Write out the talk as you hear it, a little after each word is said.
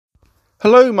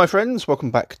Hello, my friends.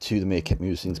 Welcome back to the Meerkat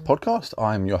Musings podcast.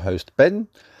 I'm your host, Ben.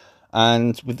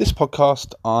 And with this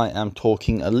podcast, I am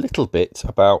talking a little bit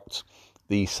about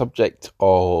the subject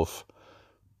of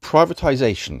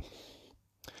privatisation.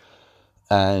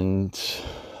 And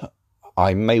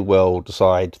I may well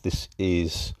decide this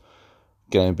is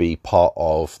going to be part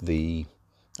of the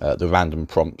random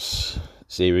prompts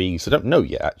series. I don't know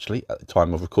yet, actually, at the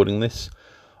time of recording this,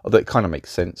 although it kind of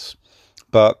makes sense.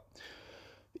 But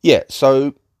yeah,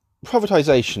 so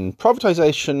privatisation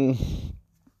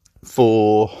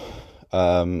for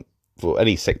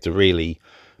any sector really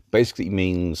basically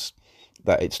means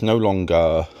that it's no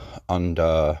longer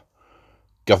under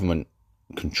government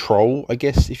control, I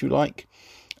guess, if you like,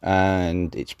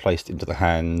 and it's placed into the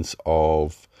hands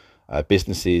of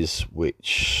businesses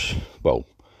which, well,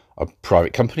 are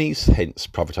private companies, hence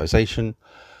privatisation,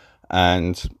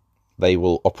 and they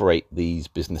will operate these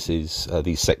businesses,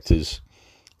 these sectors,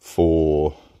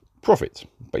 for profit,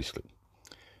 basically.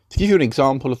 To give you an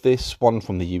example of this, one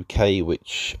from the UK,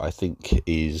 which I think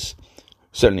is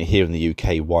certainly here in the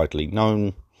UK widely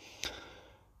known,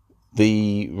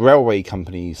 the railway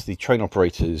companies, the train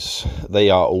operators,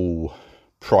 they are all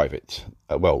private.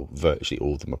 Well, virtually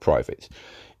all of them are private.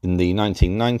 In the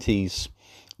 1990s,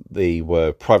 they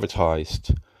were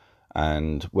privatised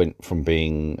and went from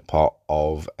being part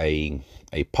of a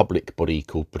public body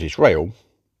called British Rail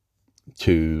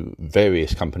to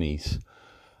various companies,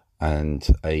 and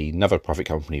another private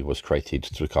company was created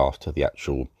to look after the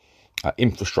actual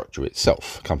infrastructure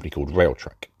itself, a company called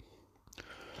Railtrack.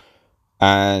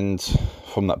 And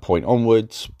from that point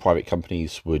onwards, private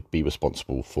companies would be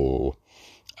responsible for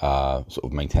sort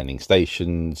of maintaining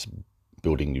stations,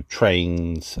 building new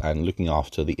trains, and looking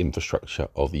after the infrastructure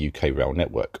of the UK rail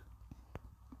network.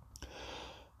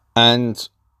 And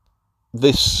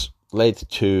this led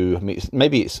to,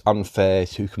 maybe it's unfair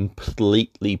to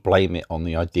completely blame it on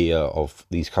the idea of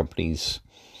these companies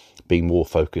being more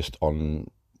focused on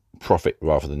profit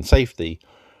rather than safety,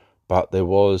 but there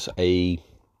was a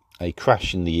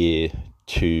crash in the year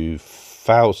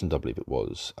 2000, I believe it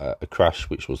was, a crash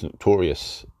which was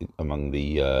notorious among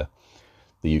the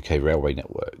UK railway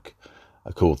network,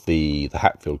 called the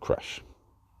Hatfield crash.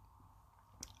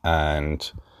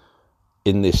 And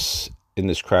in this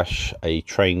crash, a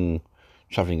train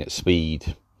travelling at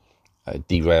speed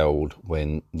derailed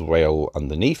when the rail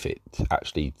underneath it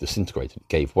actually disintegrated,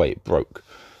 gave way, it broke.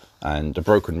 And a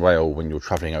broken rail, when you're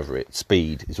travelling over its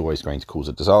speed, is always going to cause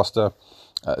a disaster.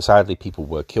 Sadly, people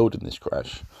were killed in this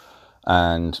crash.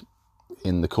 And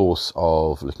in the course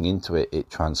of looking into it, it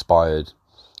transpired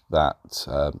that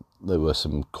there were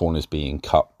some corners being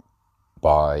cut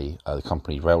by the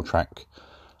company Railtrack,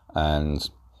 and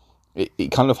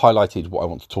it kind of highlighted what I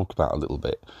want to talk about a little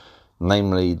bit,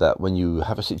 namely that when you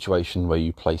have a situation where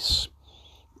you place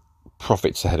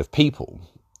profits ahead of people,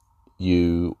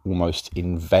 you almost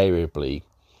invariably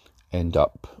end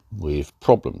up with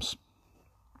problems.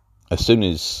 As soon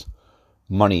as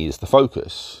money is the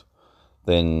focus,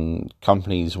 then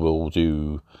companies will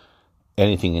do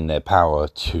anything in their power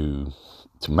to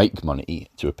make money,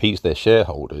 to appease their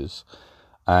shareholders,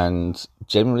 and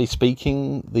generally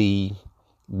speaking, the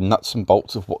nuts and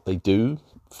bolts of what they do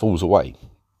falls away.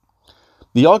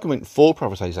 The argument for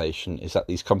privatisation is that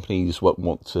these companies won't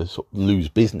want to sort of lose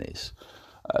business,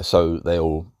 so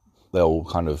they'll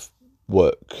kind of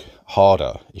work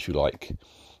harder, if you like,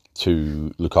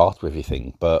 to look after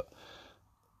everything. But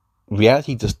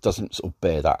reality just doesn't sort of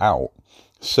bear that out.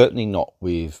 Certainly not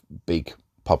with big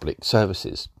public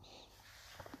services.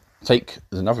 Take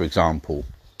as another example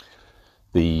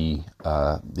the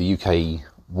UK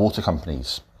water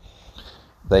companies.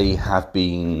 They have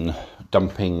been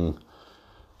dumping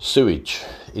sewage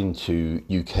into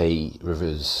UK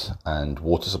rivers and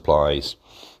water supplies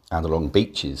and along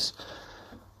beaches.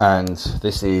 And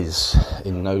this is,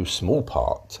 in no small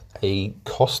part, a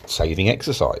cost-saving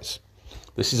exercise.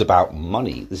 This is about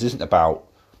money. This isn't about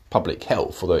public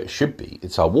health, although it should be.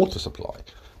 It's our water supply.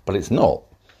 But it's not.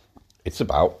 It's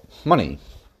about money.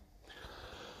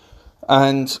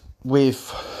 And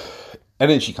with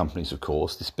energy companies, of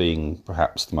course, this being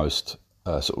perhaps the most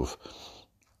sort of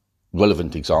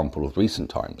relevant example of recent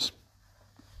times,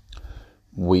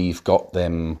 we've got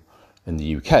them in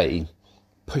the UK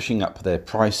pushing up their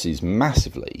prices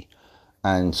massively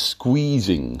and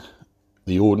squeezing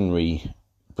the ordinary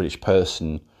British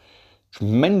person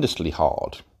tremendously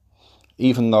hard,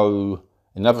 even though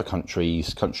in other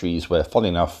countries where, funny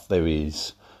enough, there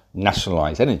is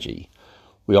nationalised energy,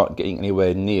 we aren't getting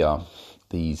anywhere near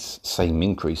these same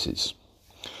increases.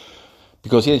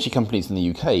 Because the energy companies in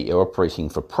the UK are operating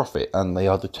for profit, and they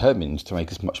are determined to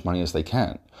make as much money as they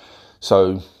can.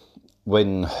 So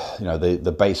when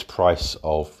the base price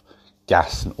of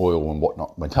gas and oil and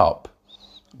whatnot went up,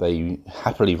 they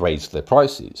happily raised their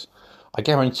prices. I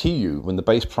guarantee you, when the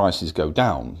base prices go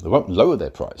down, they won't lower their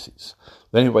prices.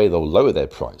 The only way they'll lower their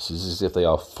prices is if they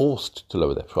are forced to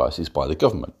lower their prices by the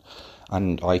government.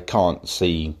 And I can't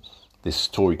see this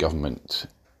Tory government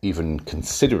even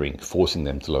considering forcing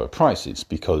them to lower prices,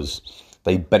 because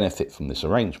they benefit from this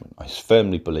arrangement. I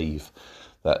firmly believe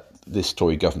that this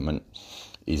Tory government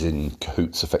is in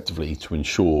cahoots effectively to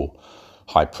ensure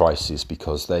high prices,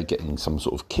 because they're getting some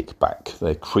sort of kickback.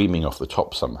 They're creaming off the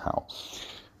top somehow.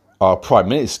 Our Prime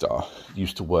Minister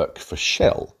used to work for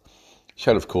Shell.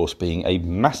 Shell, of course, being a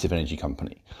massive energy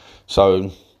company.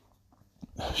 So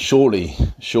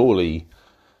surely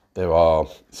there are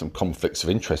some conflicts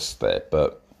of interest there,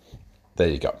 but there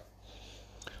you go.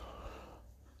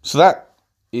 So that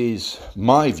is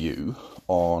my view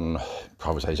on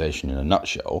privatisation in a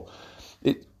nutshell.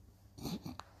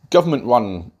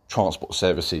 Government-run transport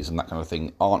services and that kind of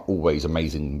thing aren't always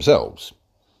amazing themselves.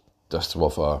 Just to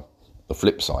offer the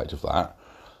flip side of that,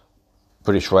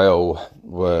 British Rail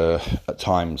were at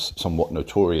times somewhat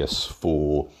notorious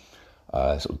for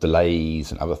sort of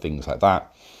delays and other things like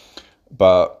that.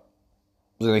 But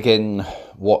then again,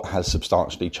 what has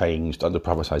substantially changed under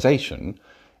privatisation,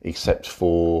 except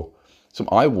for some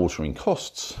eye-watering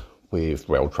costs with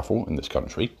rail travel in this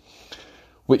country,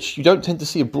 which you don't tend to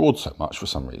see abroad so much for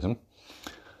some reason.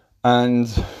 And,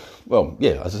 well,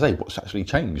 yeah, as I say, what's actually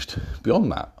changed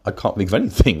beyond that? I can't think of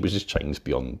anything which has changed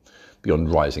beyond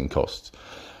rising costs.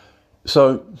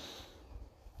 So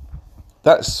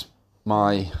that's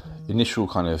my initial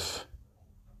kind of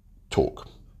talk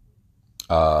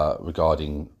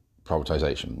regarding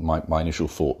privatisation, my initial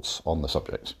thoughts on the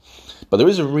subject. But there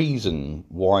is a reason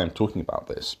why I'm talking about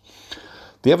this.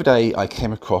 The other day I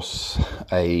came across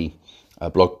a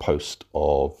blog post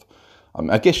of,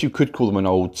 I guess you could call them an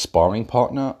old sparring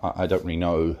partner. I don't really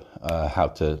know how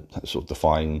to sort of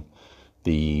define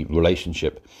the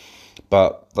relationship.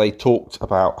 But they talked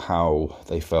about how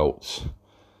they felt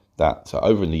that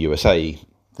over in the USA,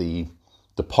 the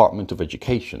Department of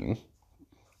Education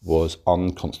was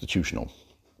unconstitutional.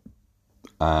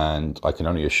 And I can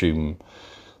only assume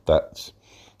that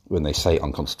when they say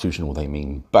unconstitutional, they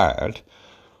mean bad,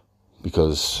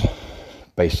 because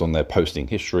based on their posting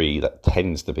history, that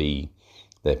tends to be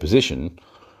their position.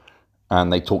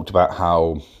 And they talked about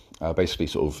how basically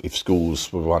sort of if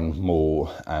schools were run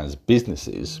more as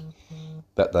businesses,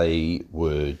 that they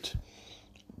would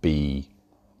be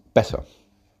better.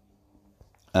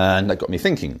 And that got me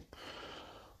thinking,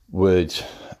 would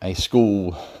a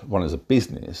school run as a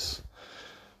business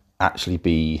actually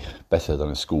be better than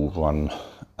a school run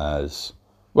as,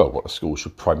 well, what a school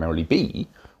should primarily be,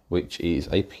 which is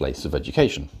a place of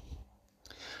education?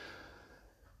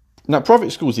 Now,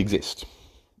 private schools exist.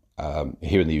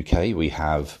 Here in the UK, we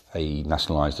have a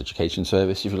nationalised education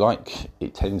service, if you like.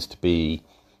 It tends to be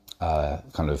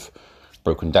kind of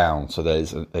broken down. So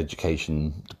there's an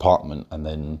education department, and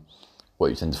then what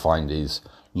you tend to find is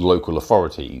local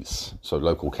authorities, so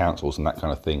local councils and that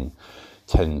kind of thing,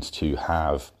 tend to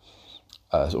have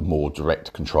sort of more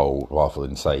direct control rather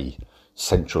than, say,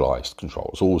 centralised control.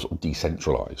 It's all sort of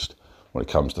decentralised when it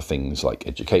comes to things like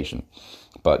education.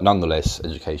 But nonetheless,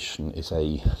 education is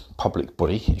a public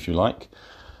body, if you like,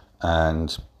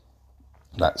 and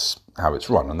that's how it's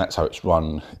run, and that's how it's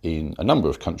run in a number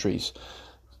of countries.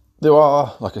 There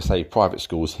are, like I say, private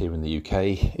schools here in the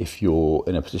UK, if you're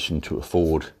in a position to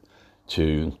afford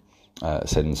to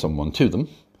send someone to them,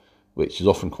 which is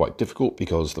often quite difficult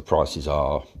because the prices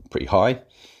are pretty high.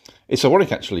 It's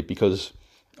ironic, actually, because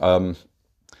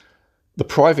the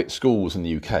private schools in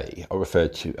the UK are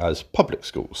referred to as public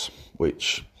schools,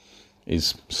 which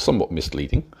is somewhat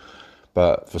misleading,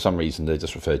 but for some reason they're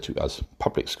just referred to as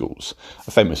public schools.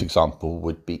 A famous example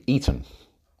would be Eton,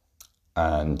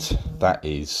 and that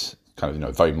is kind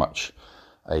of, very much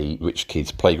a rich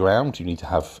kid's playground. You need to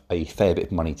have a fair bit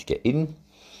of money to get in,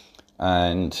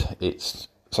 and it's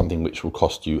something which will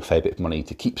cost you a fair bit of money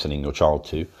to keep sending your child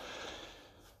to.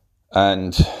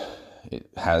 And it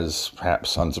has,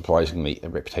 perhaps unsurprisingly, a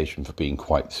reputation for being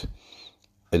quite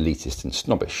elitist and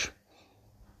snobbish.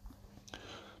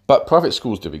 But private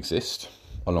schools do exist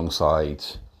alongside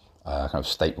kind of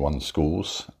state-run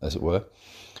schools, as it were.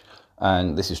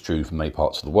 And this is true for many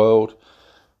parts of the world.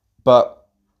 But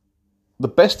the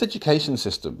best education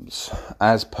systems,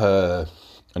 as per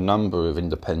a number of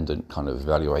independent kind of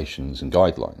evaluations and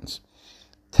guidelines,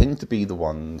 tend to be the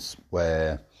ones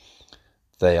where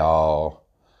they are,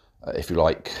 if you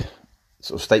like,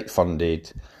 sort of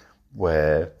state-funded,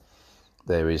 where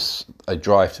there is a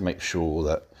drive to make sure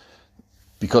that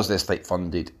because they're state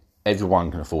funded,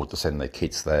 everyone can afford to send their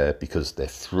kids there because they're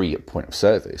free at point of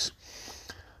service.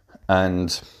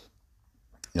 And,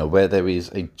 where there is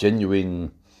a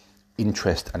genuine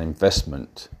interest and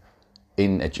investment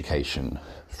in education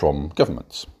from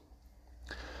governments.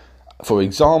 For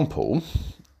example,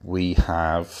 we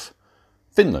have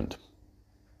Finland.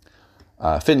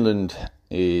 Finland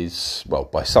is, well,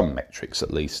 by some metrics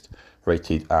at least,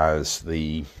 rated as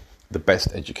the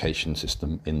best education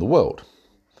system in the world.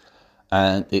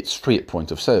 And it's free at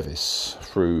point of service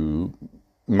through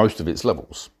most of its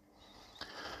levels.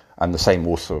 And the same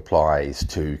also applies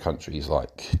to countries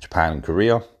like Japan and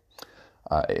Korea.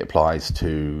 It applies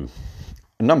to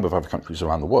a number of other countries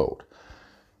around the world.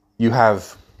 You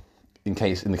have, in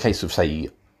the case of, say,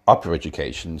 upper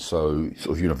education, so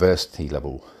sort of university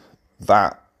level,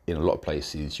 that in a lot of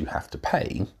places you have to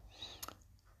pay.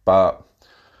 But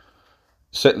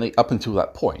certainly up until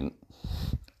that point,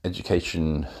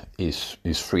 education is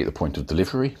free at the point of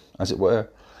delivery, as it were,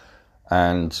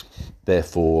 and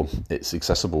therefore it's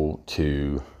accessible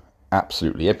to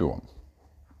absolutely everyone.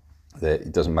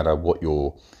 It doesn't matter what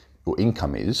your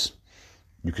income is,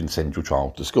 you can send your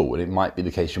child to school. And it might be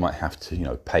the case you might have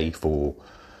to, pay for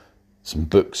some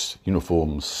books,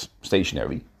 uniforms,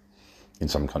 stationery in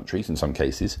some countries, in some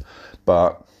cases,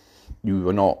 but you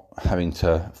are not having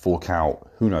to fork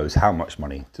out who knows how much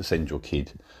money to send your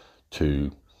kid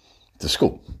to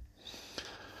school.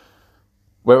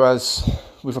 Whereas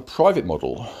with a private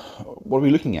model, what are we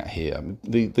looking at here?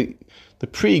 The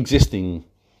pre-existing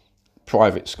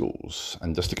private schools,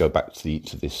 and just to go back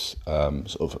to this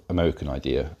sort of American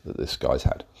idea that this guy's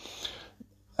had,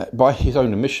 by his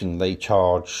own admission, they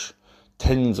charge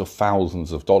tens of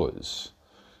thousands of dollars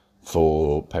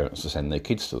for parents to send their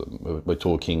kids to them. We're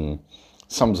talking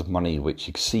sums of money which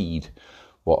exceed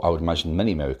what I would imagine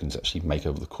many Americans actually make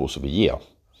over the course of a year.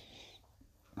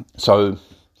 So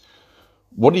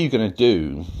what are you going to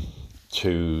do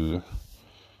to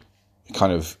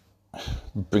kind of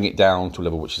bring it down to a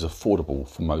level which is affordable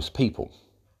for most people?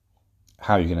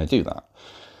 How are you going to do that?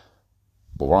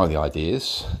 Well, one of the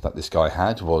ideas that this guy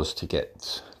had was to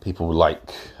get people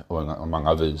like, among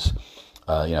others,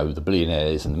 the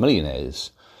billionaires and the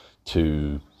millionaires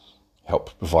to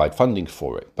help provide funding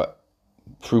for it. But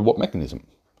through what mechanism?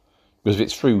 Because if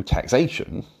it's through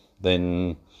taxation,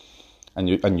 then and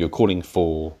you're calling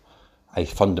for a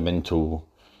fundamental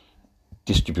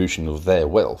distribution of their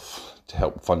wealth to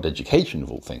help fund education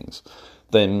of all things,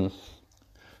 then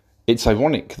it's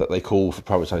ironic that they call for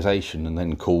privatisation and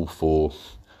then call for,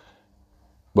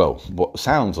 well, what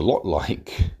sounds a lot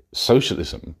like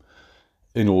socialism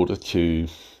in order to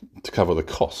cover the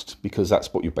cost, because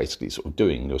that's what you're basically sort of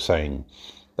doing. You're saying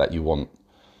that you want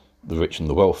the rich and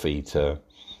the wealthy to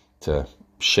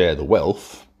share the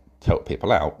wealth to help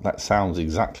people out. That sounds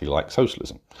exactly like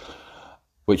socialism,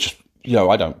 which,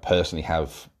 I don't personally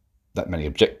have that many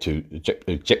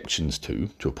objections to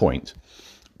a point.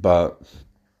 But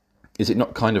is it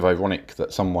not kind of ironic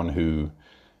that someone who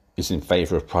is in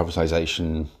favour of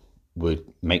privatisation would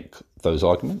make those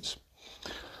arguments?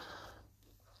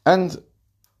 And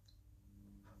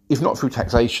if not through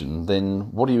taxation,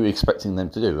 then what are you expecting them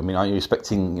to do? I mean, are you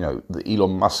expecting, the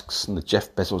Elon Musks and the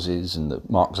Jeff Bezoses and the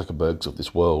Mark Zuckerbergs of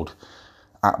this world,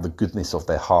 out of the goodness of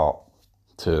their heart,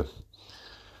 to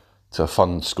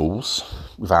fund schools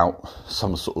without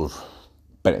some sort of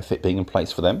benefit being in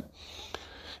place for them?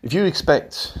 If you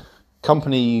expect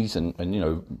companies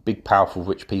and big, powerful,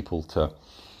 rich people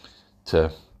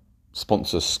to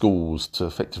sponsor schools, to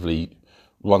effectively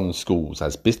run schools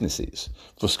as businesses,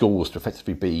 for schools to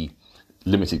effectively be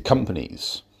limited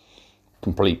companies,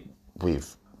 complete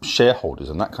with shareholders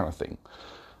and that kind of thing,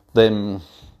 then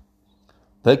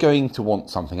they're going to want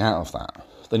something out of that.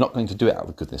 They're not going to do it out of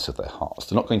the goodness of their hearts.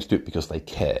 They're not going to do it because they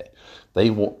care. They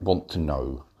want to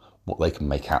know what they can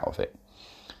make out of it.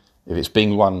 If it's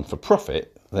being run for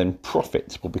profit, then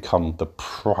profit will become the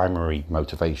primary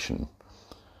motivation.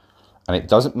 And it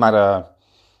doesn't matter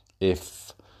if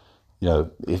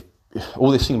all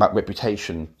this thing about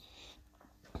reputation,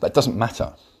 that doesn't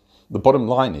matter. The bottom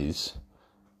line is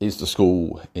the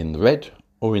school in the red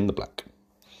or in the black?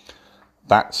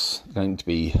 That's going to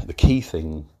be the key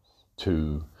thing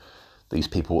to these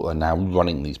people that are now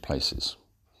running these places.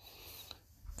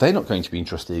 They're not going to be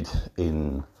interested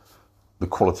in the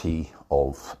quality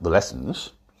of the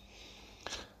lessons.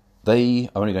 They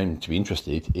are only going to be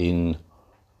interested in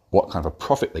what kind of a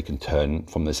profit they can turn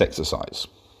from this exercise.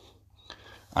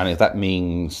 And if that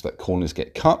means that corners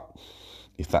get cut,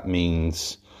 if that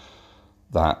means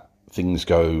that things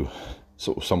go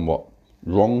sort of somewhat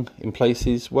wrong in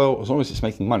places, well, as long as it's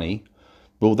making money,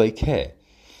 will they care?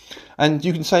 And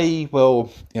you can say,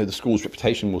 well, the school's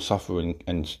reputation will suffer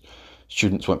and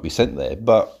students won't be sent there.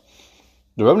 But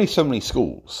there are only so many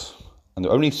schools and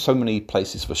there are only so many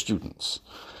places for students.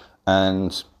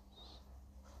 And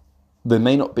there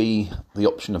may not be the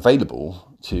option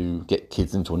available to get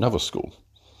kids into another school,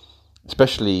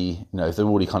 especially, if they're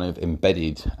already kind of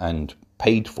embedded and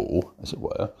paid for, as it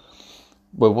were.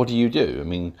 Well, what do? I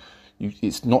mean,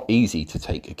 it's not easy to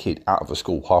take a kid out of a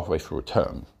school halfway through a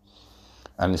term.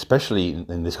 And especially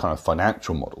in this kind of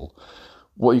financial model,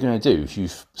 what you're going to do if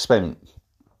you've spent,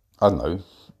 I don't know,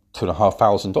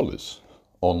 $2,500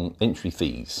 on entry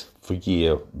fees for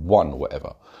year one or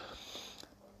whatever.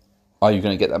 Are you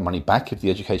going to get that money back if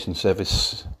the education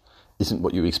service isn't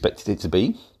what you expected it to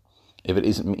be? If it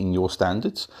isn't meeting your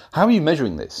standards? How are you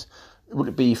measuring this? Would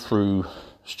it be through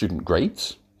student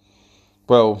grades?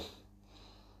 Well,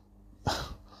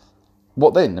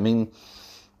 what then? I mean,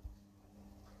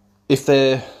 if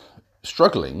they're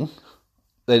struggling,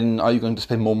 then are you going to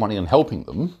spend more money on helping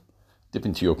them dip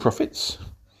into your profits?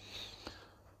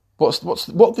 What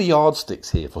are the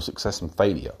yardsticks here for success and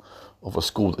failure of a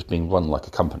school that's being run like a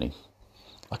company,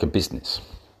 like a business?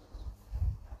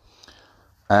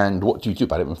 And what do you do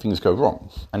about it when things go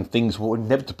wrong? And things will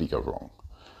inevitably go wrong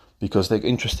because they're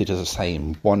interested, as I say,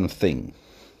 in one thing,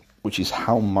 which is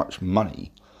how much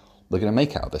money they're going to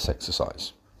make out of this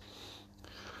exercise.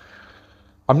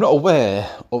 I'm not aware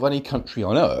of any country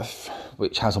on earth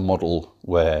which has a model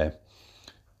where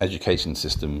education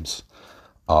systems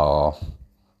are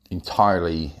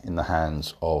entirely in the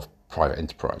hands of private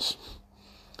enterprise.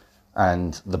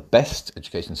 And the best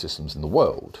education systems in the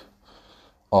world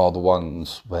are the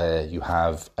ones where you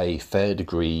have a fair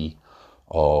degree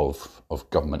of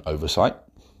government oversight,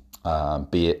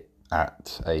 be it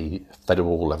at a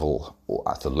federal level or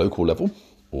at a local level,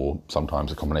 or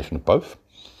sometimes a combination of both.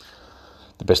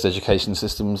 The best education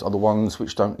systems are the ones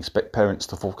which don't expect parents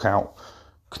to fork out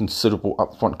considerable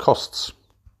upfront costs.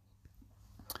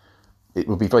 It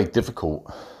would be very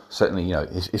difficult, certainly,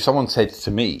 if someone said to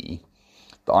me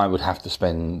that I would have to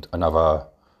spend another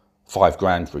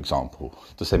 $5,000, for example,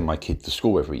 to send my kid to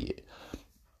school every year,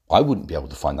 I wouldn't be able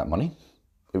to find that money.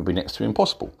 It would be next to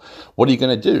impossible. What are you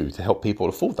going to do to help people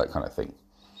afford that kind of thing?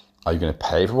 Are you going to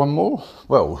pay everyone more?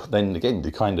 Well, then again,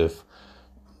 the kind of,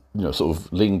 sort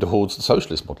of leaning towards the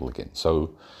socialist model again.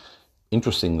 So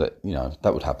interesting that,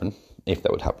 that would happen, if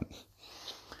that would happen.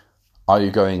 Are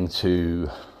you going to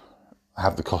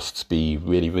have the costs be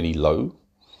really, really low,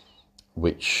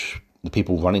 which the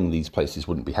people running these places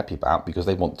wouldn't be happy about because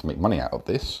they want to make money out of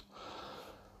this?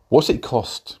 What's it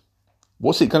cost?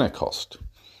 What's it going to cost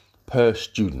per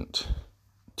student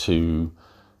to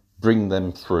bring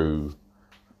them through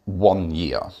 1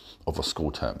 year of a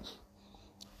school term?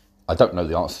 I don't know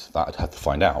the answer to that. I'd have to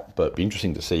find out, but it'd be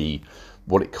interesting to see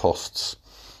what it costs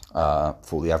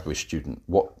for the average student,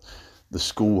 what the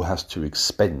school has to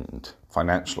expend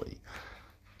financially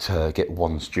to get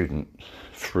one student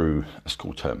through a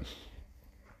school term.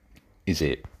 Is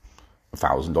it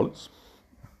 $1,000,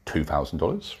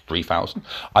 $2,000, $3,000?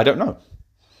 I don't know.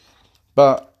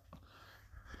 But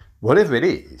whatever it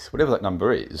is, whatever that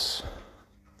number is,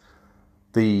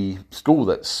 the school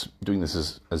that's doing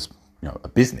this as a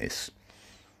business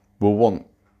will want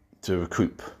to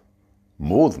recoup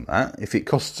more than that. If it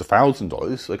costs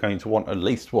 $1,000, they're going to want at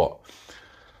least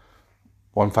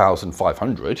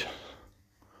 $1,500.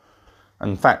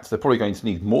 And in fact, they're probably going to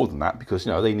need more than that because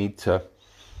they need to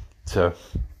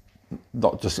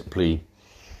not just simply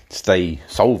stay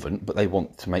solvent, but they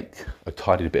want to make a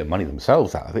tidy bit of money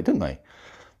themselves out of it, don't they?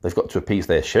 They've got to appease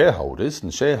their shareholders,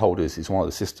 and shareholders is one of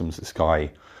the systems this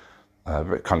guy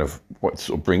kind of wanted to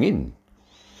sort of bring in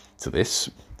to this.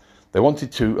 They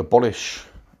wanted to abolish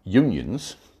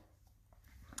unions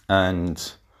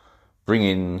and bring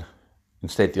in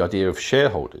instead the idea of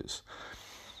shareholders.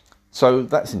 So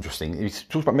that's interesting. He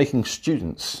talks about making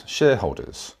students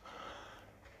shareholders.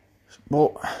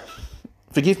 Well,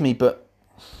 forgive me, but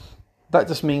that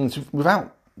just means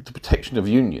without the protection of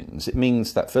unions, it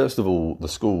means that first of all, the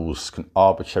schools can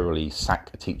arbitrarily sack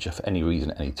a teacher for any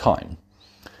reason at any time.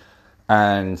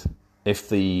 And if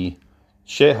the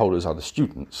shareholders are the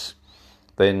students,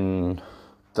 then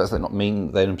does that not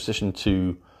mean they're in a position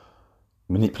to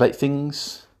manipulate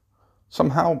things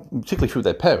somehow, particularly through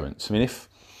their parents? I mean, if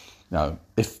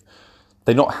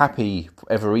they're not happy for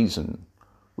whatever reason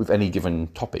with any given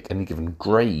topic, any given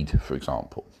grade, for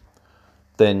example,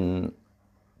 then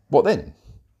what then?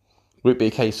 Would it be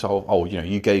a case of,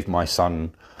 you gave my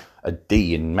son a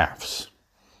D in maths,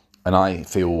 and I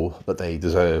feel that they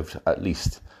deserved at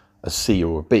least a C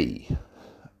or a B,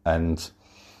 and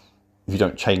if you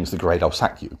don't change the grade, I'll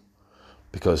sack you?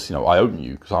 because, I own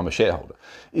you because I'm a shareholder.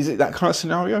 Is it that kind of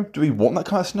scenario? Do we want that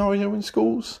kind of scenario in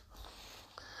schools?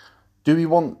 Do we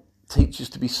want teachers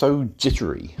to be so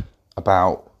jittery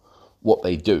about what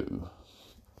they do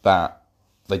that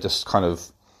they just kind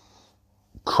of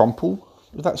crumple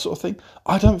with that sort of thing?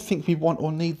 I don't think we want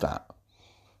or need that.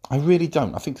 I really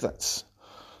don't. I think that's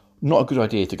not a good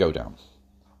idea to go down.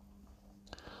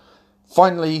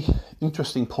 Finally,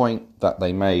 interesting point that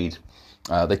they made,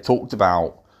 they talked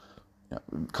about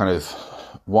kind of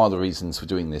one of the reasons for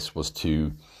doing this was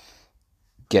to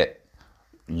get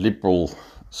liberal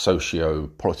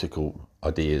socio-political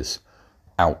ideas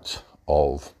out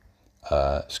of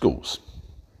schools.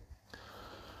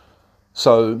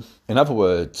 So, in other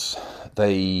words,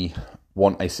 they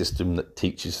want a system that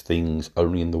teaches things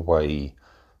only in the way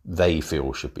they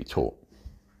feel should be taught.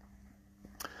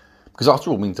 Because after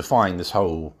all, we define this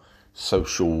whole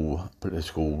social,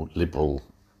 political, liberal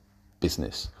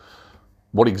business.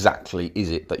 What exactly is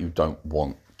it that you don't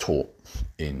want taught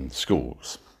in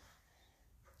schools?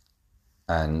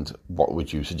 And what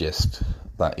would you suggest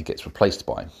that it gets replaced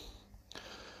by?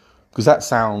 Because that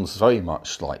sounds very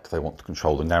much like they want to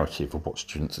control the narrative of what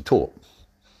students are taught,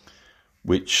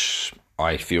 which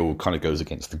I feel kind of goes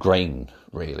against the grain,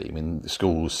 really. I mean, the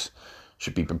schools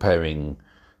should be preparing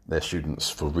their students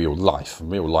for real life,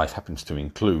 and real life happens to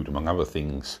include, among other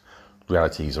things,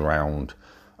 realities around,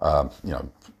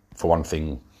 for one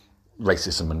thing,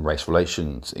 racism and race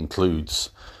relations.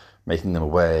 Includes making them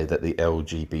aware that the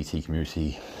LGBT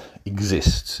community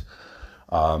exists.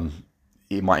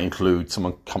 It might include some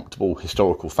uncomfortable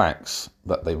historical facts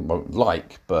that they won't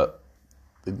like, but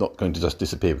they're not going to just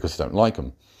disappear because they don't like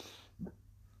them.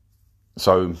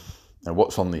 So,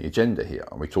 what's on the agenda here?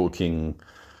 Are we talking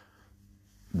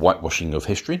whitewashing of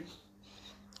history?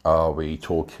 Are we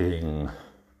talking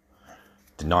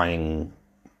denying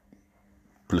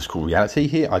political reality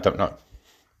here? I don't know.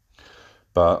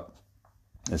 But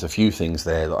there's a few things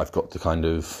there that I've got to kind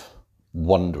of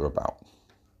wonder about.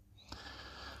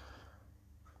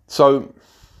 So,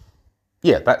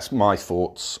 yeah, that's my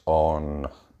thoughts on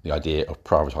the idea of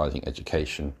privatising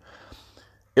education.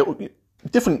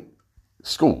 Different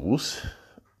schools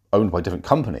owned by different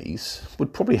companies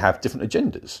would probably have different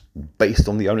agendas based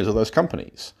on the owners of those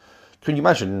companies. Can you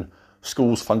imagine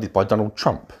schools funded by Donald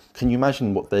Trump? Can you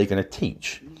imagine what they're going to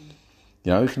teach?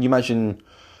 Can you imagine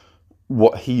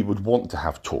what he would want to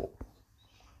have taught?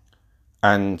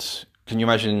 And can you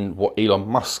imagine what Elon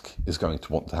Musk is going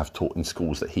to want to have taught in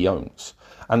schools that he owns?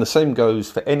 And the same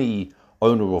goes for any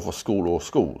owner of a school or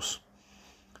schools.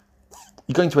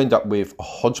 You're going to end up with a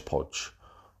hodgepodge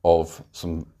of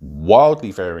some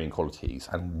wildly varying qualities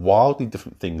and wildly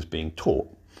different things being taught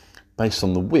based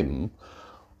on the whim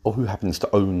of who happens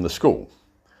to own the school.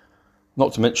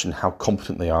 Not to mention how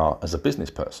competent they are as a business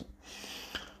person.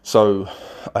 So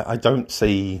I don't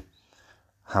see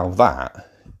how that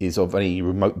is of any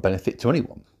remote benefit to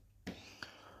anyone.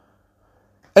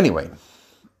 Anyway,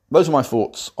 those are my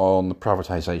thoughts on the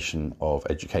privatisation of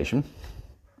education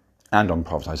and on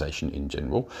privatisation in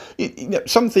general.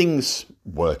 Some things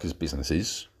work as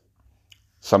businesses.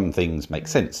 Some things make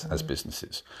sense as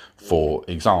businesses. For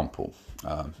example,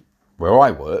 where I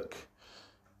work,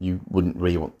 you wouldn't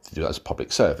really want to do that as a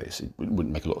public service. It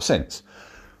wouldn't make a lot of sense.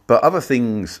 But other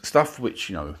things, stuff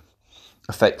which,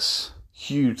 affects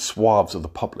huge swaths of the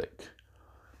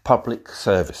public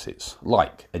services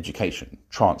like education,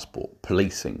 transport,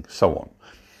 policing, so on.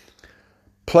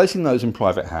 Placing those in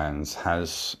private hands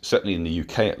has, certainly in the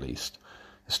UK at least,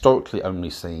 historically only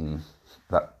seen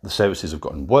that the services have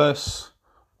gotten worse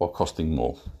or costing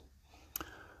more.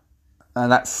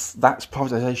 And that's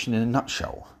privatisation in a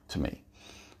nutshell to me.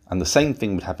 And the same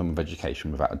thing would happen with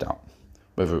education without a doubt.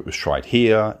 Whether it was tried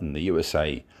here, in the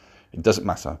USA, it doesn't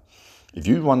matter. If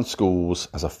you run schools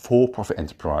as a for-profit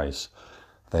enterprise,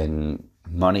 then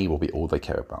money will be all they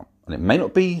care about. And it may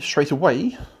not be straight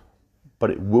away, but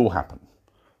it will happen.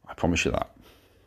 I promise you that.